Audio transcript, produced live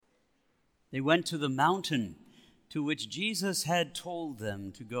They went to the mountain to which Jesus had told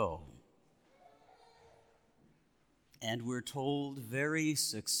them to go. And we're told very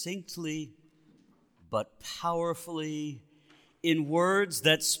succinctly but powerfully, in words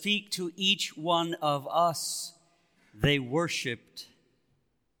that speak to each one of us, they worshiped,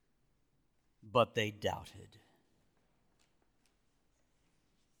 but they doubted.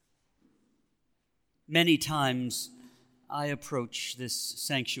 Many times I approach this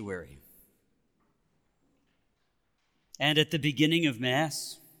sanctuary, and at the beginning of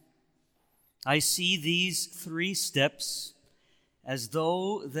Mass, I see these 3 steps as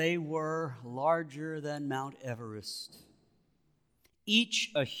though they were larger than Mount Everest,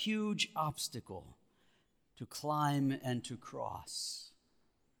 each a huge obstacle to climb and to cross.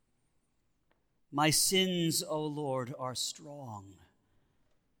 My sins, O Lord, are strong.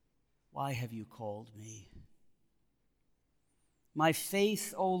 Why have you called me? My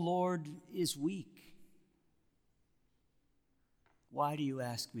faith, O Lord, is weak. Why do you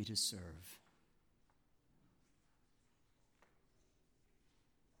ask me to serve?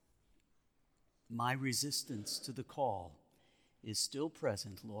 My resistance to the call is still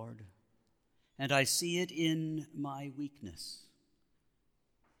present, Lord, and I see it in my weakness.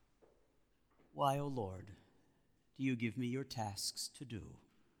 Why, O Lord, do you give me your tasks to do?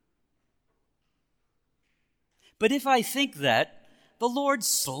 But if I think that, the Lord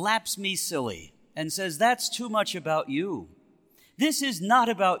slaps me silly and says, that's too much about you. This is not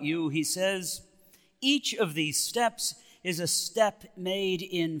about you, he says. Each of these steps is a step made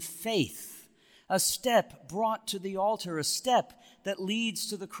in faith, a step brought to the altar, a step that leads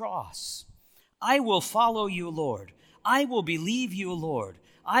to the cross. I will follow you, Lord. I will believe you, Lord.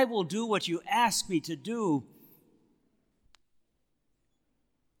 I will do what you ask me to do.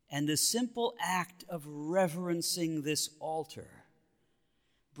 And the simple act of reverencing this altar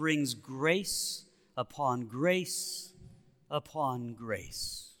brings grace upon grace upon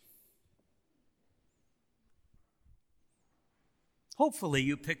grace. Hopefully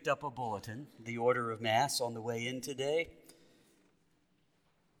you picked up a bulletin, the order of Mass, on the way in today.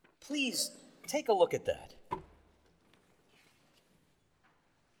 Please take a look at that.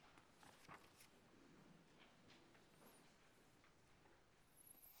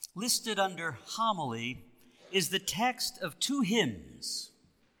 Listed under homily is the text of 2 hymns.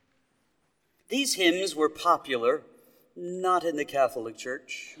 These hymns were popular, not in the Catholic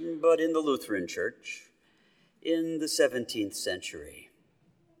Church, but in the Lutheran Church in the 17th century.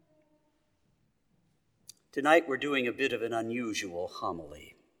 Tonight we're doing a bit of an unusual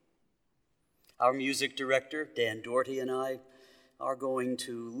homily. Our music director, Dan Doherty, and I are going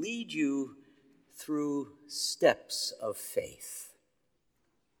to lead you through steps of faith.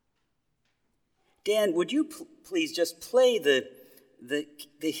 Dan, would you please just play the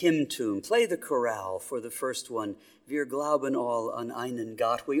hymn tune, play the chorale for the first one, Wir glauben all an einen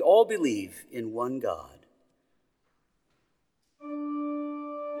Gott. We all believe in one God.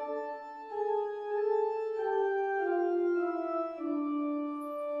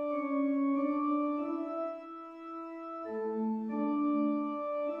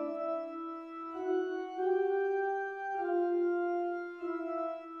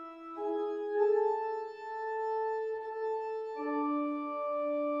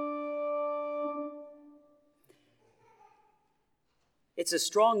 It's a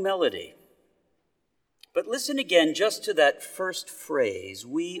strong melody. But listen again just to that first phrase,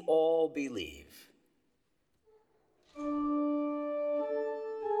 we all believe.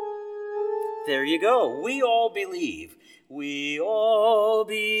 There you go. We all believe. We all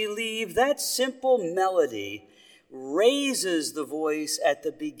believe. That simple melody raises the voice at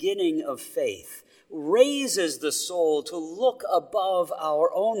the beginning of faith, raises the soul to look above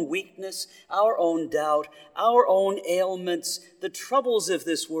our own weakness, our own doubt, our own ailments, the troubles of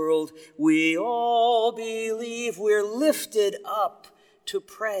this world. We all believe. We're lifted up to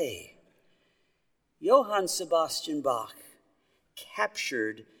pray. Johann Sebastian Bach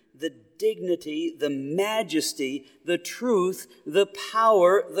captured the dignity, the majesty, the truth, the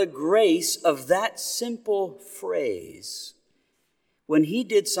power, the grace of that simple phrase when he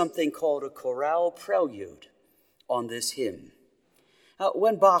did something called a chorale prelude on this hymn.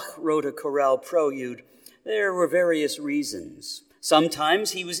 When Bach wrote a chorale prelude, there were various reasons.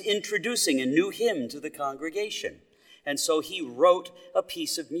 Sometimes he was introducing a new hymn to the congregation, and so he wrote a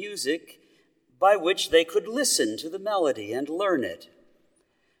piece of music by which they could listen to the melody and learn it.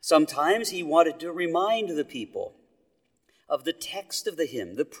 Sometimes he wanted to remind the people of the text of the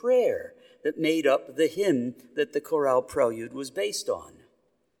hymn, the prayer that made up the hymn that the chorale prelude was based on.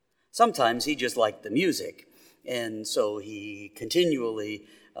 Sometimes he just liked the music, and so he continually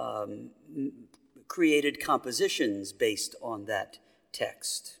created compositions based on that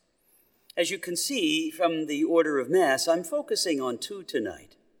text. As you can see from the order of Mass, I'm focusing on two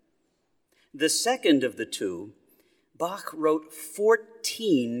tonight. The second of the two, Bach wrote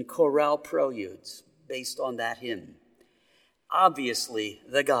 14 chorale preludes based on that hymn. Obviously,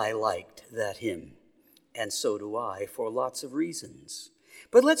 the guy liked that hymn, and so do I, for lots of reasons.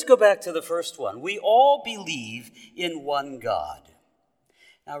 But let's go back to the first one. We all believe in one God.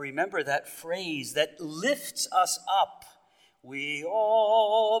 Now remember that phrase that lifts us up. We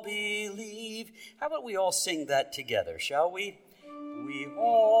all believe. How about we all sing that together, shall we? We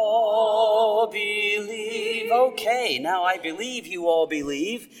all believe. Okay, now I believe you all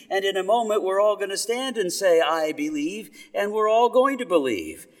believe, and in a moment we're all going to stand and say, I believe, and we're all going to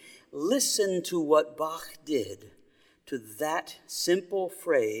believe. Listen to what Bach did to that simple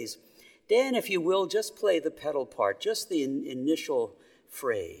phrase. Dan, if you will, just play the pedal part, just the initial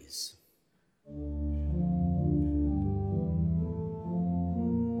phrase.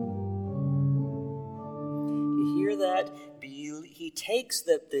 You hear that? He takes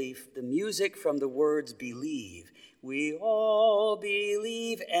the music from the words believe. We all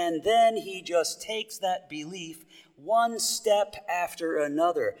believe, and then he just takes that belief one step after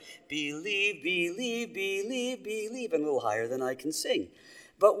another. Believe, believe, believe, believe, and a little higher than I can sing.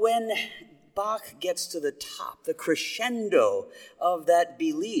 But when Bach gets to the top, the crescendo of that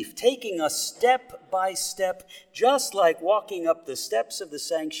belief, taking us step by step, just like walking up the steps of the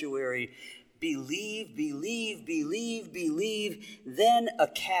sanctuary, believe, believe, believe, believe, then a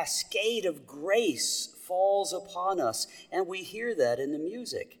cascade of grace falls upon us, and we hear that in the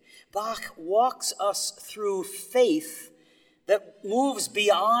music. Bach walks us through faith that moves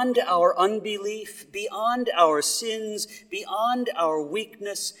beyond our unbelief, beyond our sins, beyond our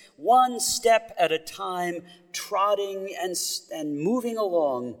weakness, one step at a time, trotting and moving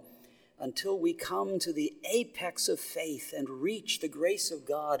along until we come to the apex of faith and reach the grace of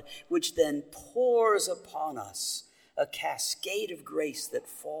God, which then pours upon us, a cascade of grace that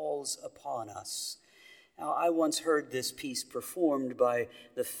falls upon us. Now, I once heard this piece performed by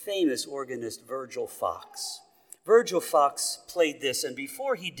the famous organist Virgil Fox. Virgil Fox played this, and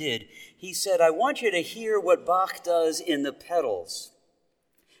before he did, he said, I want you to hear what Bach does in the pedals,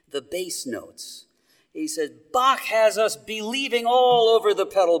 the bass notes. He said, Bach has us believing all over the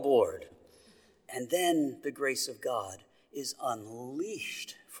pedal board. And then the grace of God is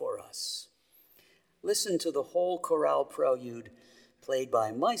unleashed for us. Listen to the whole chorale prelude played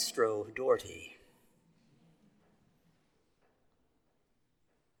by Maestro Dorty.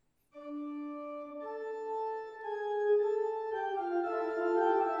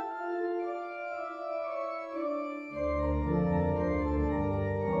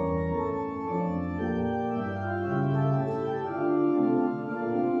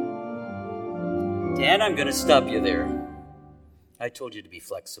 Dan, I'm going to stop you there. I told you to be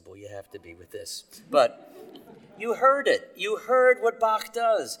flexible. You have to be with this. But you heard it. You heard what Bach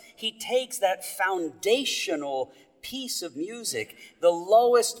does. He takes that foundational piece of music, the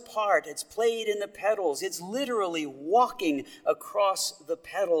lowest part, it's played in the pedals. It's literally walking across the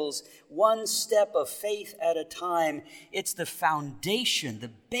pedals, one step of faith at a time. It's the foundation,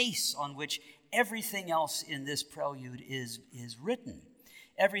 the base on which everything else in this prelude is written.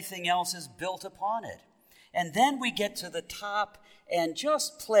 Everything else is built upon it. And then we get to the top and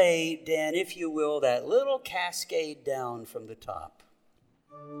just play, Dan, if you will, that little cascade down from the top.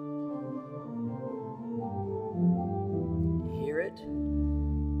 Hear it?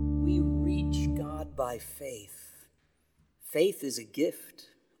 We reach God by faith. Faith is a gift.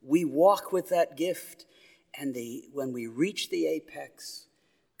 We walk with that gift, and when we reach the apex,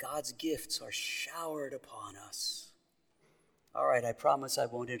 God's gifts are showered upon us. All right, I promise I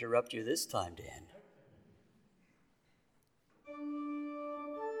won't interrupt you this time, Dan.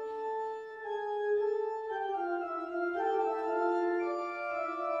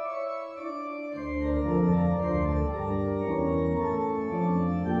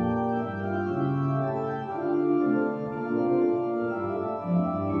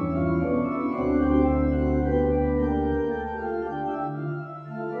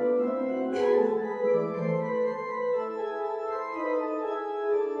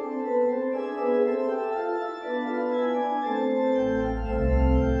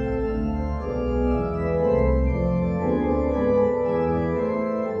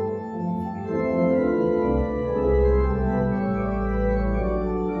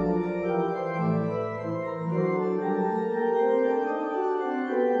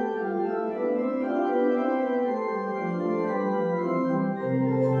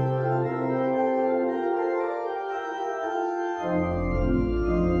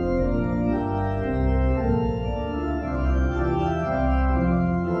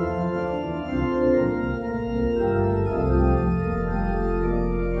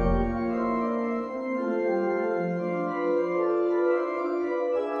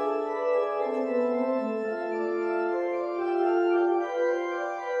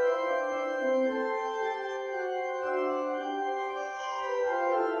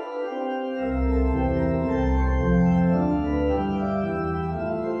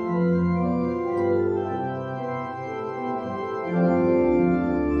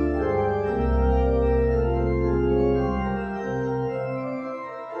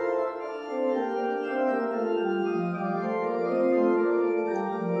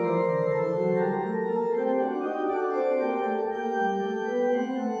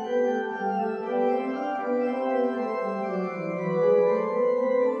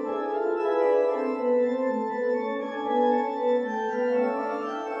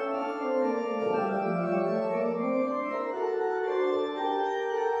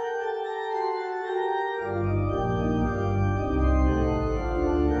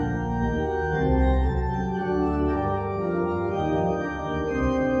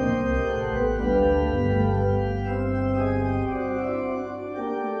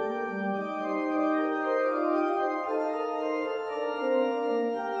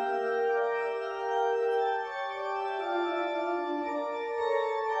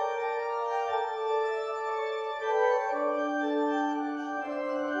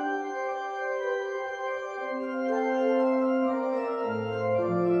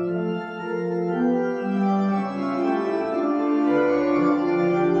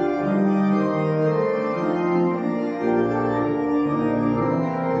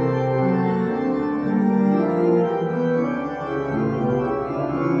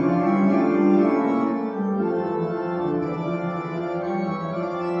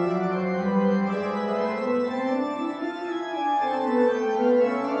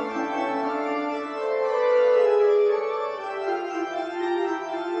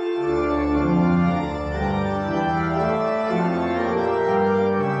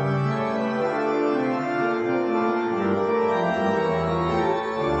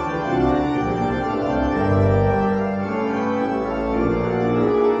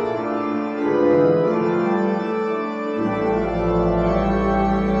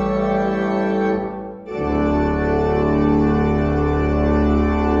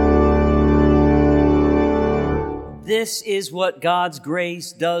 this is what God's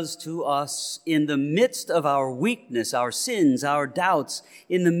grace does to us in the midst of our weakness, our sins, our doubts,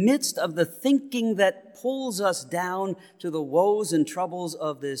 in the midst of the thinking that pulls us down to the woes and troubles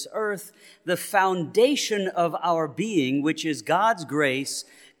of this earth. The foundation of our being, which is God's grace,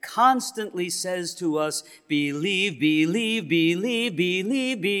 constantly says to us, believe, believe, believe,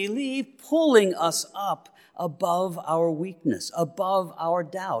 believe, believe, pulling us up above our weakness, above our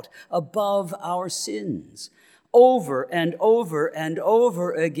doubt, above our sins. Over and over and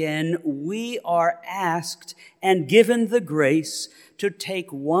over again, we are asked and given the grace to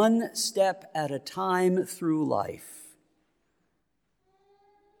take one step at a time through life.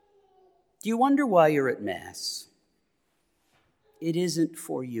 Do you wonder why you're at Mass? It isn't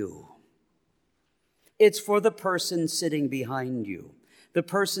for you. It's for the person sitting behind you, the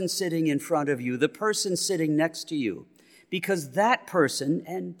person sitting in front of you, the person sitting next to you, because that person,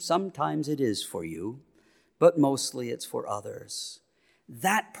 and sometimes it is for you, but mostly it's for others.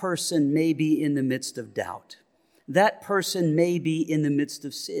 That person may be in the midst of doubt. That person may be in the midst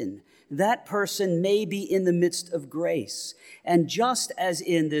of sin. That person may be in the midst of grace. And just as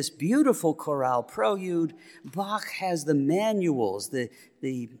in this beautiful chorale prelude, Bach has the manuals,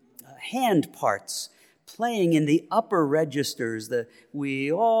 the hand parts playing in the upper registers, the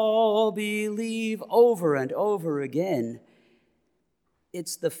we all believe over and over again.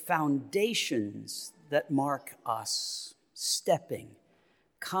 It's the foundations that mark us stepping,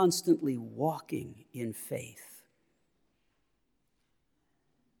 constantly walking in faith.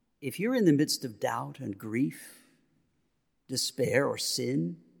 If you're in the midst of doubt and grief, despair or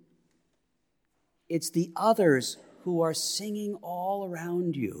sin, it's the others who are singing all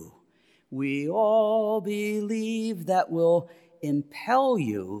around you. We all believe that will impel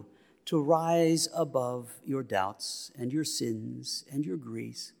you to rise above your doubts and your sins and your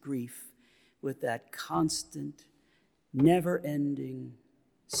grief with that constant, never-ending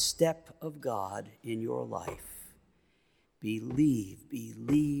step of God in your life. Believe,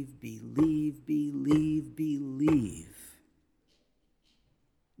 believe, believe, believe, believe.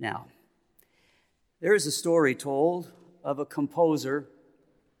 Now, there is a story told of a composer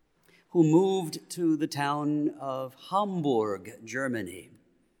who moved to the town of Hamburg, Germany.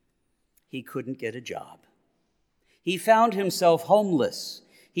 He couldn't get a job. He found himself homeless.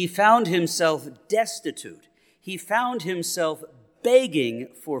 He found himself destitute. He found himself begging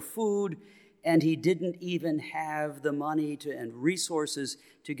for food, and he didn't even have the money and resources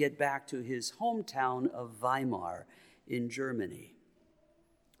to get back to his hometown of Weimar in Germany.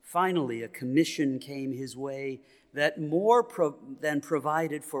 Finally, a commission came his way that more than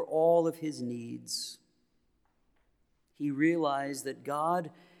provided for all of his needs. He realized that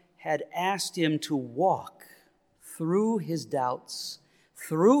God had asked him to walk through his doubts,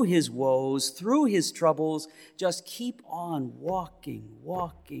 through his woes, through his troubles. Just keep on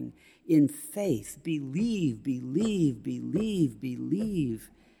walking in faith. Believe, believe, believe, believe.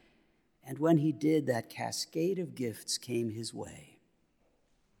 And when he did, that cascade of gifts came his way.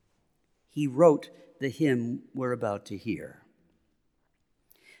 He wrote the hymn we're about to hear.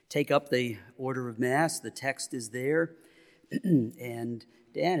 Take up the order of Mass. The text is there. And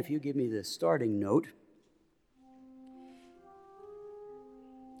Dan, if you give me the starting note.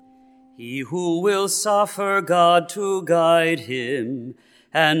 He who will suffer God to guide him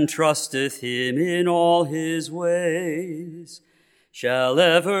and trusteth him in all his ways shall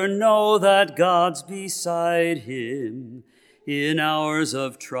ever know that God's beside him in hours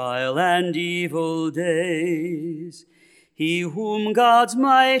of trial and evil days. He whom God's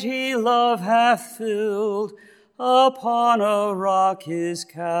mighty love hath filled, upon a rock his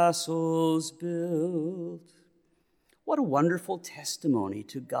castles built. What a wonderful testimony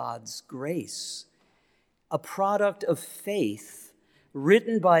to God's grace, a product of faith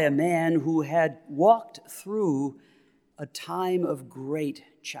written by a man who had walked through a time of great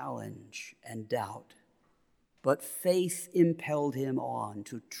challenge and doubt. But faith impelled him on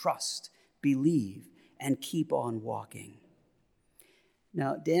to trust, believe, and keep on walking.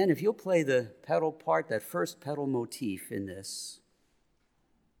 Now, Dan, if you'll play the pedal part, that first pedal motif in this.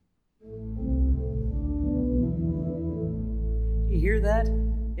 You hear that?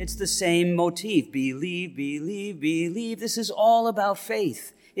 It's the same motif. Believe, believe, believe. This is all about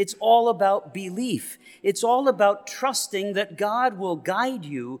faith. It's all about belief. It's all about trusting that God will guide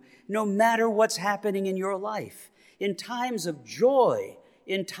you no matter what's happening in your life. In times of joy,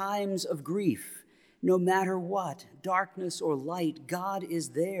 in times of grief, no matter what, darkness or light, God is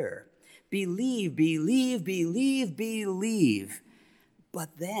there. Believe, believe, believe, believe.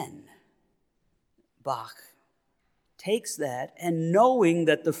 But then, Bach takes that and knowing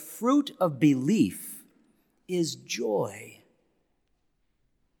that the fruit of belief is joy.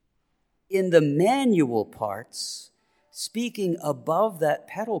 In the manual parts, speaking above that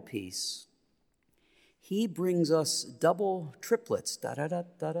pedal piece, he brings us double triplets,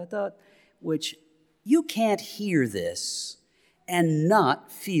 da-da-da-da-da-da, which you can't hear this and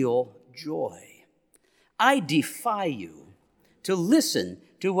not feel joy. I defy you to listen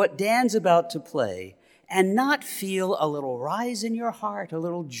to what Dan's about to play and not feel a little rise in your heart, a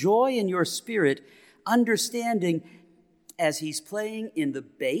little joy in your spirit, understanding as he's playing in the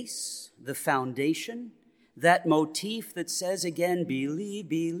bass, the foundation, that motif that says again, believe,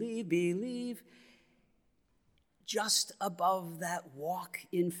 believe, believe, just above that walk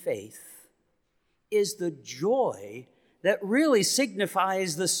in faith is the joy that really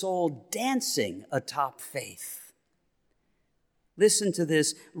signifies the soul dancing atop faith. Listen to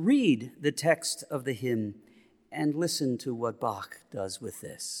this, read the text of the hymn, and listen to what Bach does with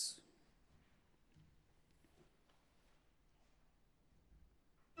this.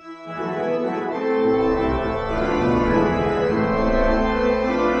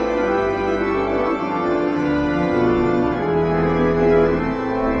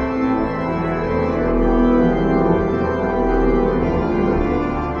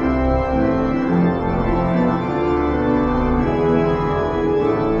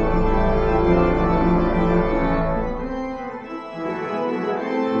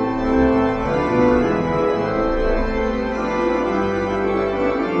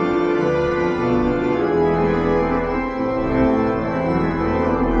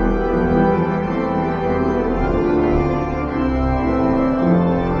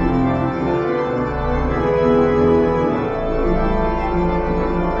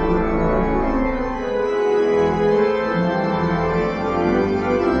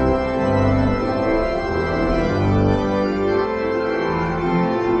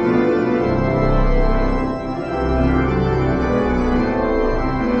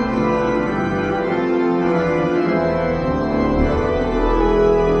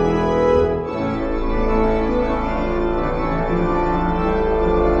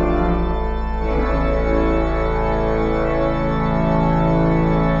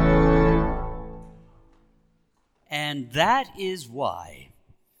 And that is why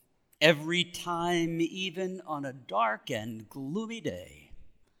every time, even on a dark and gloomy day,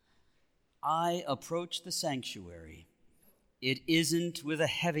 I approach the sanctuary, it isn't with a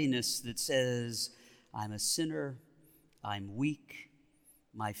heaviness that says, I'm a sinner, I'm weak,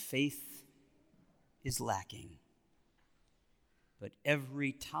 my faith is lacking. But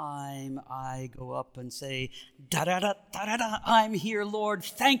every time I go up and say, da-da-da-da-da-da, I'm here, Lord.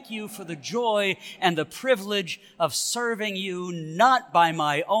 Thank you for the joy and the privilege of serving you, not by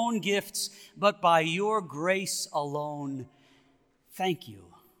my own gifts, but by your grace alone. Thank you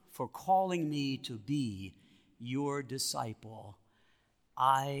for calling me to be your disciple.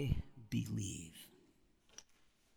 I believe.